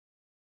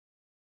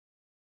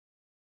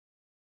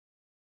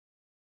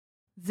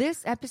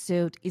This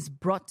episode is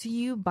brought to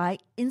you by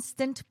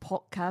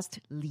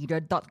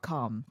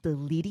InstantPodcastLeader.com, the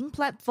leading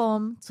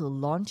platform to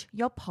launch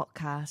your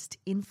podcast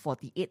in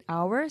 48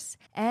 hours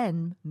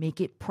and make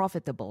it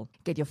profitable.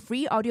 Get your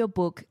free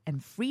audiobook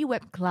and free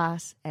web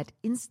class at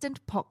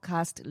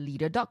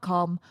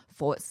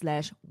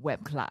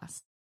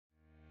InstantPodcastLeader.com/webclass.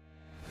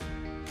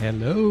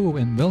 Hello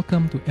and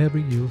welcome to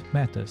Every Youth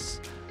Matters.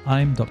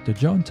 I'm Dr.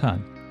 John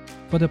Tan.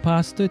 For the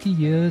past 30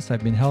 years,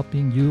 I've been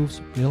helping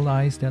youths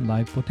realize their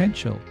life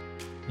potential.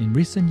 In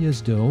recent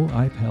years, though,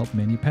 I've helped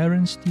many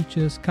parents,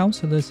 teachers,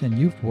 counselors, and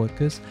youth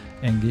workers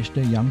engage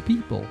their young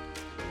people.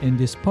 In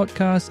this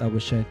podcast, I will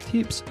share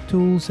tips,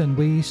 tools, and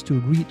ways to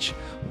reach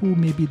who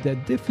may be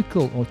that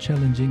difficult or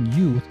challenging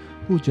youth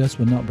who just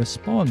will not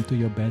respond to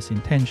your best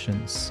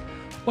intentions.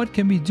 What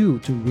can we do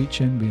to reach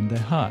and win their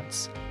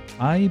hearts?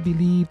 I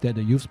believe that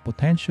the youth's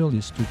potential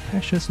is too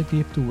precious to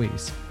give to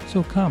waste.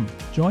 So come,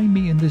 join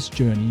me in this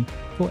journey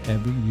for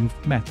Every Youth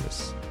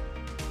Matters.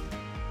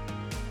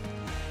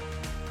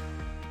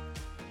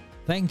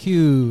 Thank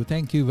you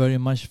very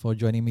much for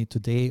joining me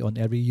today on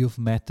Every Youth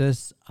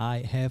Matters. I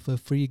have a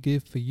free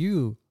gift for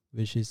you,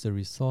 which is a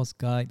resource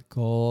guide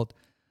called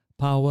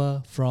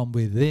Power from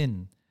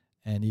Within,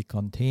 and it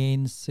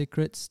contains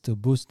secrets to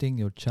boosting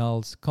your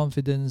child's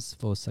confidence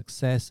for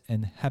success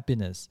and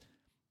happiness.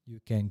 You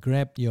can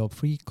grab your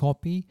free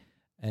copy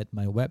at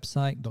my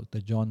website,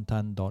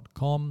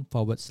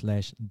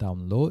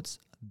 drjohntan.com/downloads.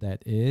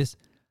 That is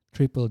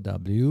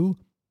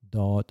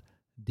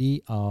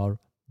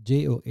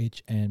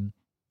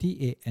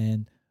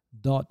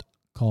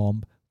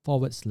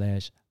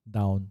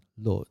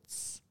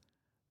www.drjohntan.com/downloads.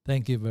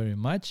 Thank you very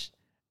much.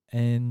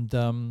 And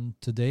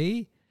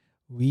today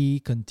we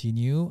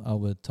continue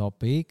our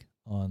topic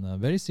on a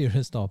very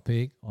serious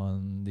topic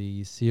on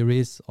the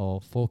series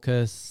of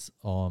focus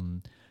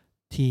on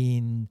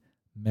teen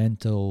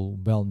mental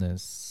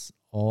wellness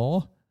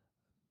or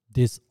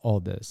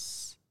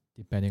disorders,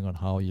 depending on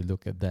how you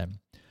look at them.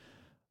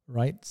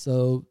 Right,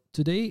 so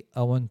today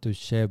I want to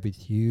share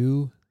with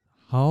you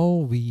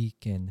how we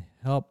can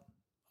help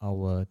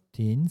our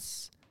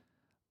teens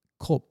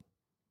cope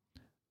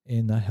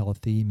in a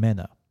healthy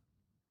manner,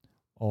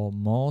 or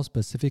more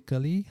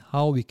specifically,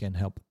 how we can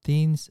help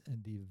teens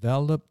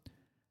develop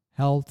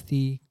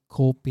healthy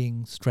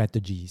coping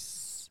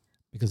strategies,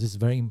 because it's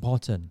very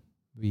important.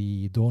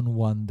 We don't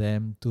want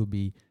them to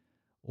be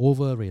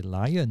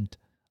over-reliant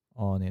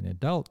on an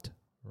adult,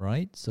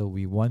 right? So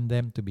we want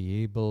them to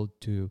be able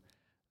to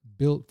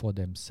build for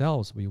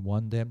themselves. We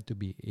want them to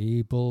be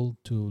able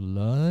to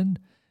learn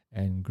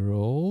and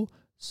grow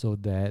so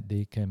that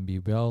they can be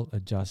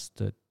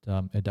well-adjusted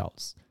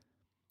adults.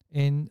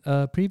 In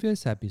a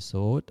previous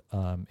episode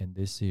in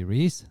this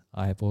series,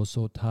 I have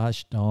also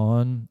touched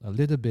on a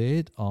little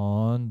bit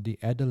on the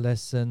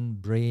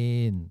adolescent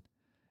brain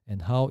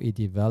and how it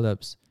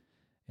develops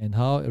and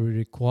how it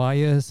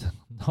requires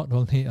not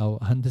only our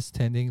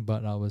understanding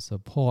but our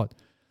support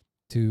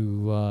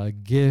to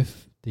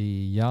give the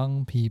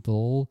young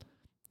people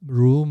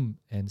room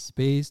and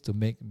space to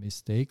make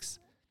mistakes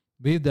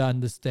with the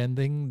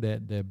understanding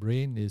that their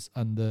brain is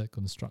under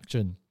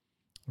construction,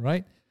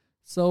 right?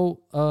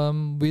 So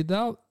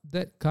without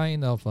that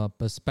kind of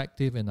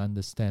perspective and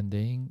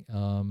understanding,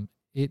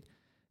 it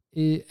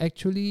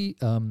actually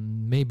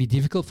may be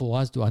difficult for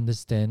us to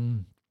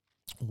understand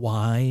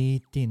why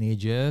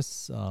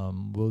teenagers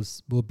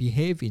will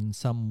behave in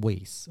some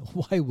ways.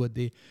 Why would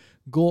they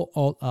go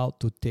all out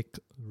to take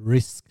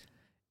risk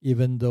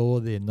even though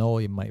they know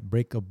it might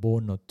break a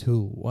bone or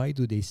two? Why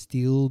do they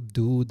still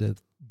do the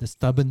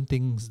stubborn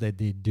things that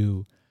they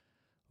do?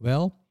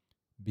 Well,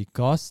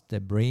 because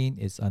the brain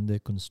is under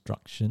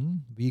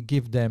construction, we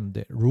give them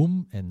the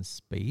room and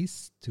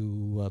space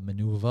to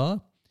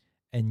maneuver,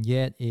 and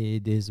yet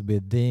it is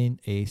within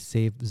a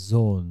safe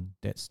zone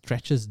that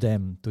stretches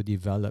them to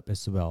develop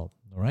as well.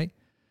 All right.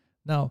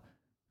 Now,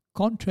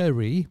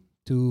 contrary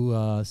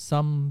to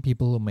some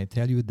people who may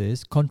tell you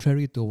this,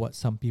 contrary to what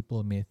some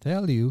people may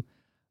tell you,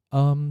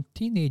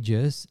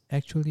 teenagers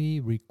actually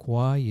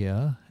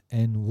require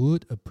and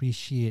would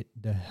appreciate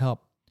the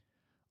help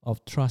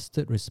of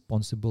trusted,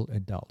 responsible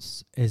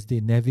adults as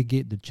they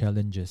navigate the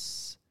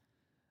challenges.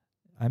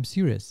 I'm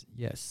serious,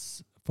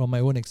 yes. From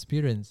my own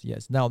experience,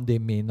 yes. Now, they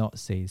may not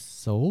say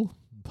so,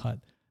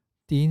 but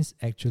teens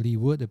actually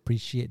would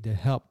appreciate the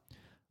help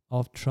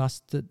of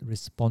trusted,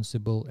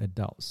 responsible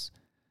adults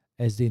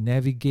as they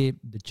navigate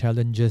the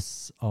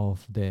challenges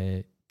of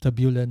their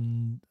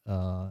turbulent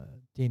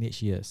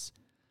teenage years.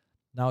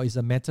 Now, it's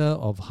a matter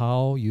of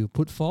how you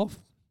put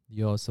forth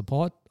your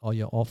support or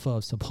your offer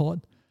of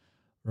support,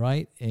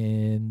 right?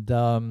 And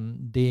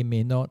they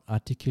may not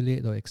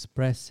articulate or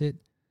express it,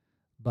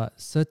 but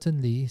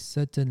certainly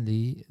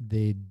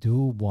they do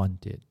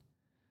want it.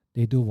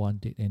 They do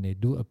want it and they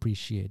do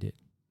appreciate it.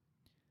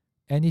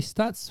 And it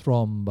starts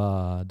from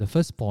the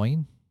first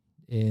point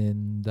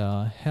in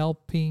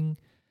helping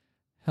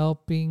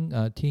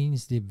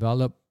teens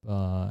develop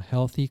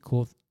healthy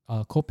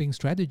coping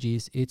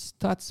strategies. It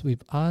starts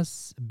with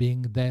us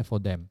being there for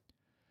them.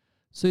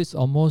 So it's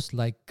almost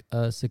like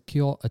a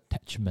secure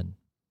attachment.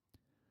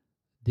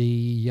 the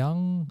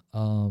young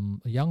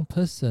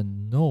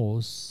person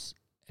knows,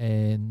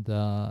 and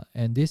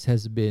this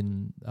has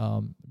been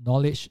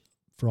knowledge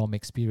from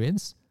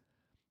experience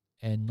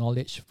and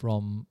knowledge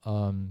from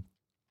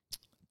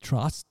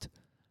trust,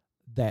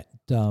 that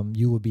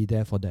you will be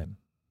there for them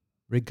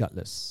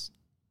regardless,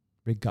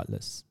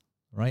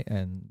 right?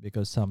 And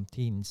because some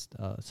teens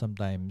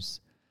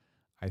sometimes,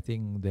 I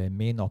think their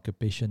main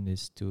occupation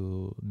is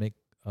to make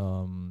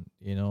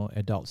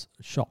adults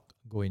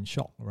go in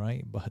shock,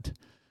 right?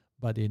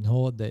 But they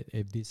know that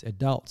if these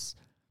adults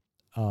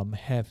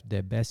have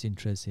their best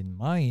interests in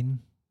mind,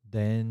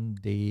 then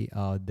they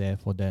are there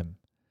for them,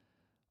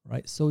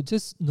 right? So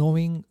just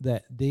knowing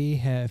that they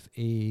have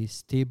a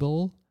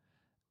stable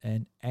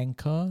and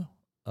anchor,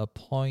 a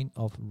point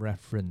of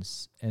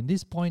reference, and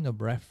this point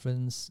of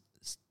reference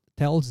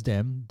tells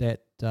them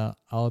that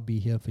I'll be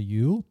here for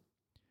you.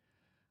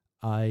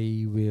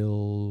 I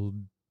will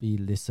be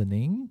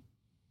listening.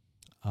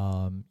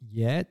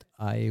 Yet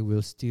I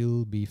will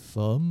still be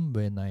firm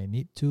when I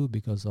need to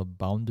because of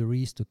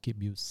boundaries to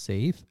keep you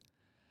safe.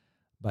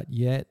 But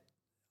yet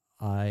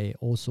I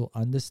also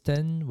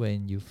understand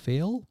when you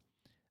fail.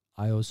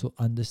 I also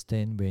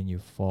understand when you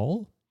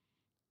fall.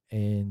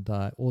 And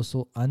I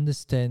also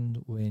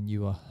understand when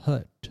you are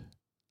hurt.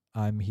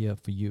 I'm here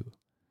for you.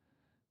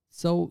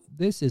 So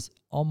this is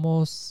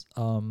almost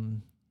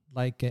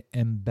like an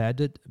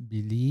embedded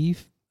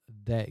belief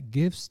that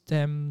gives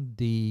them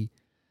the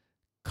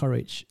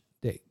courage,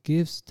 that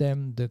gives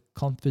them the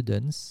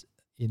confidence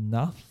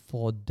enough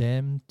for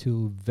them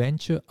to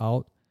venture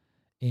out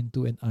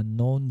into an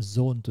unknown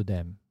zone to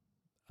them.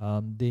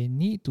 They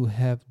need to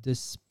have this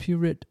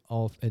spirit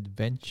of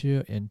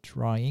adventure and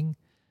trying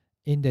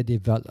in their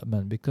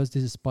development, because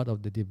this is part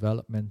of the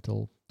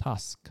developmental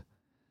task.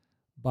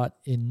 But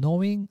in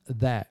knowing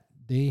that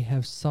they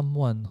have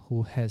someone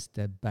who has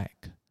their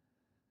back,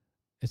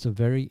 it's a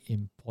very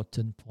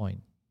important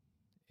point.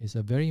 It's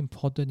a very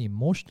important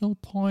emotional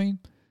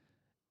point.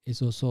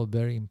 It's also a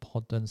very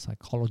important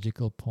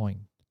psychological point,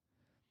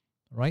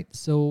 right?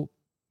 So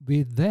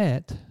with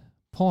that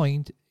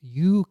point,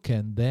 you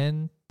can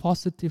then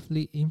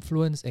positively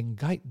influence and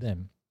guide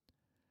them.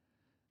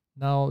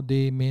 Now,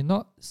 they may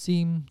not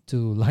seem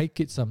to like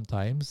it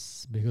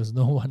sometimes, because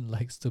no one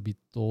likes to be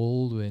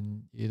told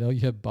when you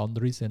have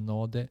boundaries and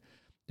all that.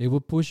 They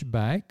will push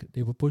back.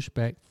 They will push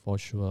back for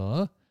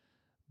sure,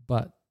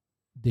 but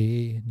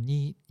they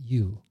need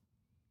you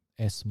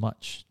as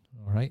much,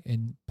 all right?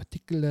 And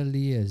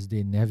particularly as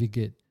they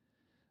navigate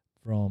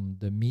from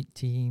the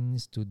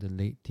mid-teens to the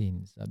late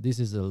teens. This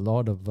is a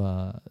lot of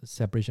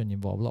separation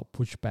involved, a lot of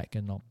pushback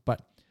and all.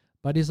 But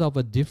it's of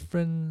a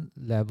different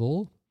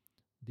level.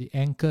 The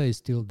anchor is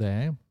still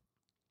there,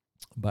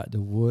 but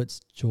the words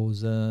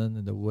chosen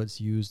and the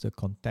words used, the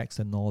context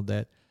and all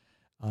that,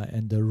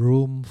 and the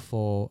room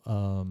for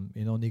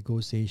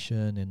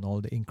negotiation and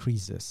all the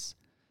increases.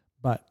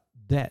 But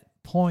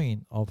that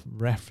point of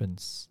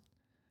reference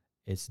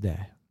is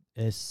there,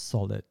 is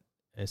solid,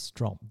 is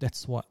strong.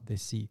 That's what they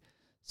see.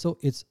 So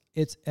it's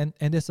and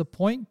there's a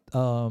point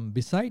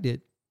beside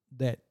it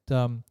that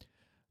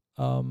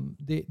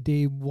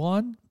they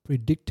want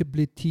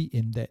predictability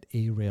in that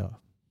area.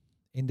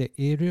 In the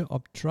area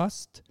of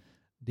trust,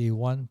 they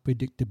want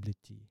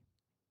predictability.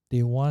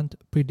 They want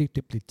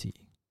predictability.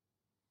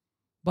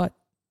 But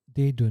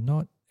they do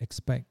not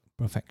expect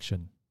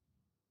perfection.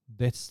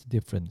 That's the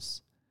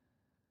difference.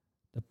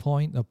 The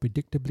point of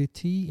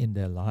predictability in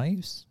their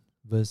lives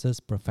versus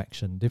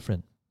perfection,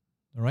 different.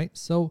 All right?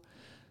 So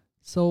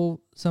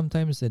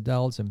sometimes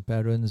adults and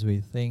parents,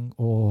 we think,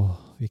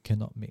 we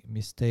cannot make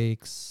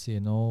mistakes.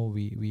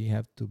 We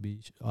have to be.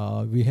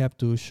 We have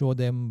to show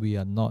them we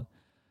are not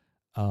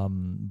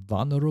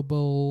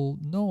vulnerable.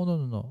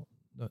 No.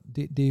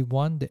 They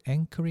want the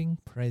anchoring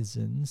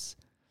presence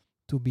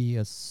to be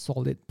a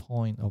solid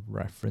point of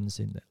reference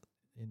in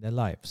their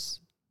lives,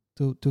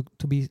 to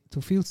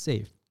feel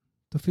safe,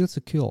 to feel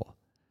secure.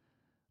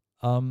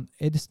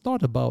 It is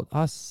not about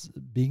us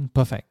being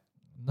perfect.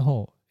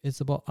 No,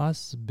 it's about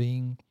us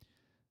being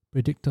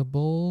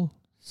predictable,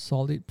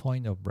 solid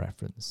point of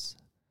reference.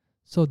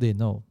 So they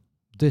know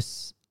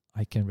this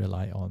I can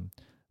rely on.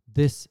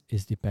 This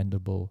is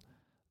dependable.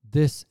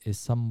 This is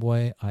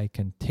somewhere I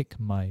can take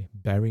my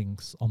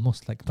bearings,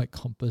 almost like my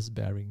compass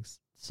bearings.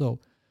 So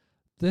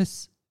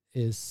this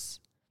is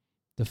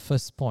the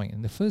first point,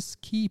 and the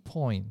first key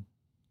point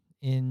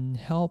in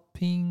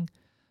helping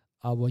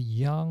our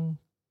young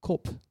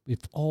cope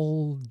with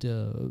all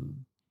the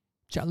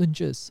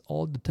challenges,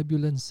 all the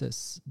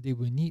turbulences. They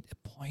will need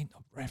a point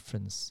of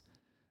reference.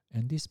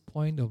 And this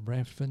point of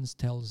reference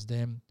tells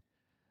them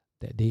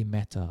that they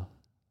matter,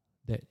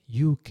 that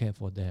you care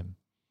for them,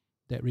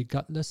 that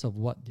regardless of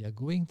what they are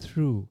going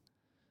through,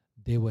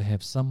 they will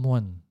have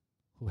someone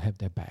who have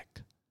their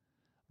back,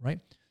 right?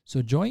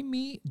 So join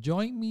me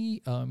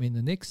in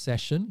the next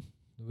session,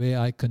 where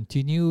I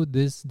continue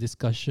this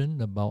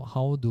discussion about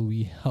how do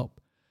we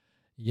help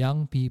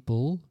young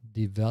people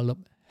develop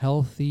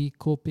healthy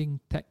coping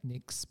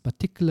techniques,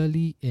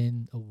 particularly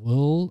in a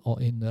world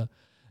or in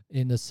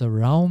in a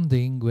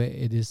surrounding where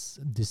it is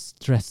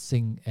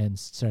distressing and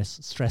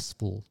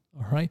stressful.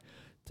 All right.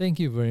 Thank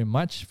you very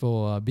much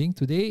for being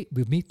today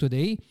with me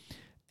today.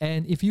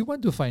 And if you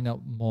want to find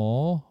out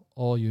more,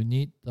 or you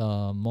need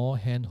more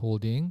hand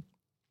holding,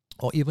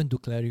 or even to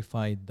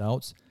clarify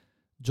doubts,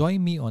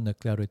 join me on a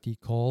clarity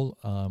call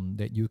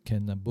that you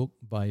can book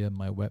via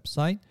my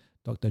website,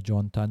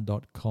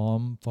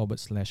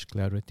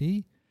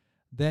 drjohntan.com/clarity.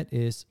 That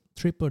is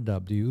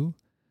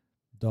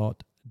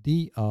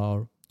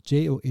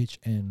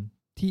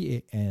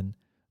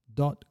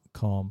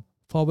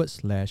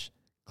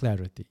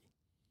www.drjohntan.com/clarity.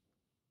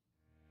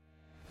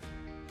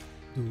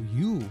 Do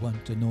you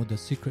want to know the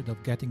secret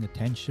of getting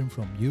attention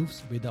from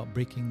youths without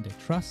breaking their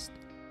trust?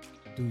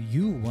 Do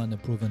you want a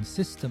proven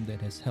system that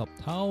has helped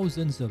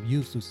thousands of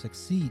youths to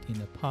succeed in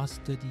the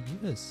past 30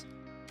 years?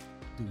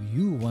 Do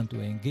you want to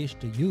engage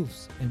the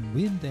youths and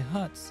win their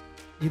hearts,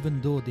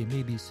 even though they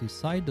may be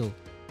suicidal,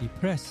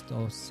 depressed,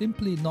 or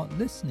simply not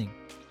listening?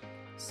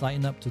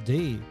 Sign up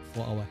today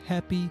for our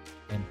Happy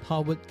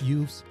Empowered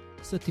Youths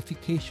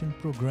Certification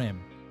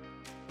Program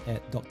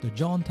at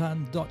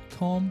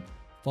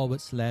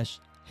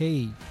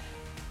drjohntan.com/hey.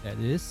 That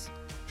is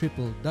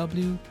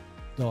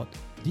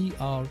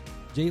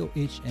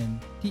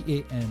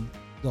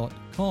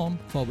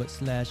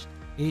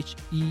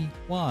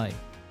www.drjohntan.com/HEY.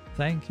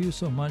 Thank you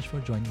so much for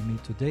joining me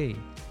today.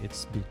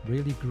 It's been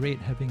really great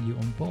having you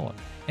on board.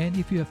 And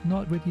if you have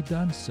not already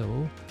done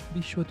so,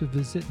 be sure to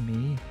visit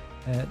me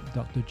at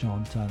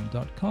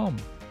drjohntan.com.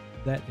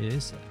 That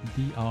is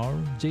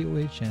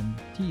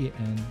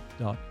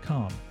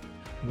drjohntan.com.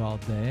 While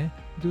there,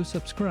 do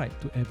subscribe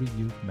to Every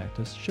Youth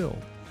Matters show.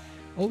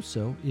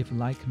 Also, if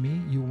like me,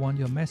 you want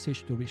your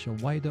message to reach a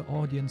wider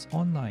audience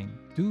online,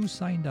 do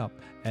sign up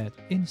at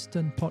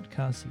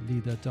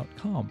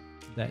instantpodcastleader.com.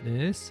 That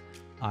is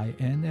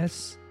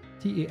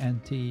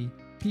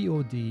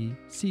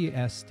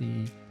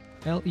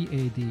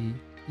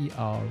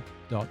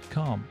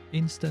instantpodcastleader.com.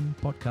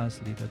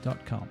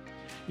 instantpodcastleader.com.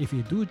 If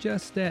you do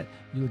just that,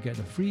 you'll get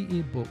a free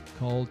ebook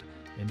called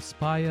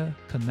Inspire,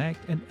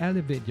 Connect, and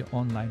Elevate Your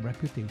Online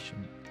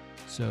Reputation.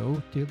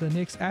 So, till the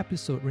next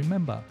episode,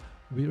 remember,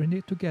 we're in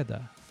it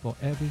together for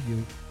Every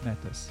Youth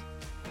Matters.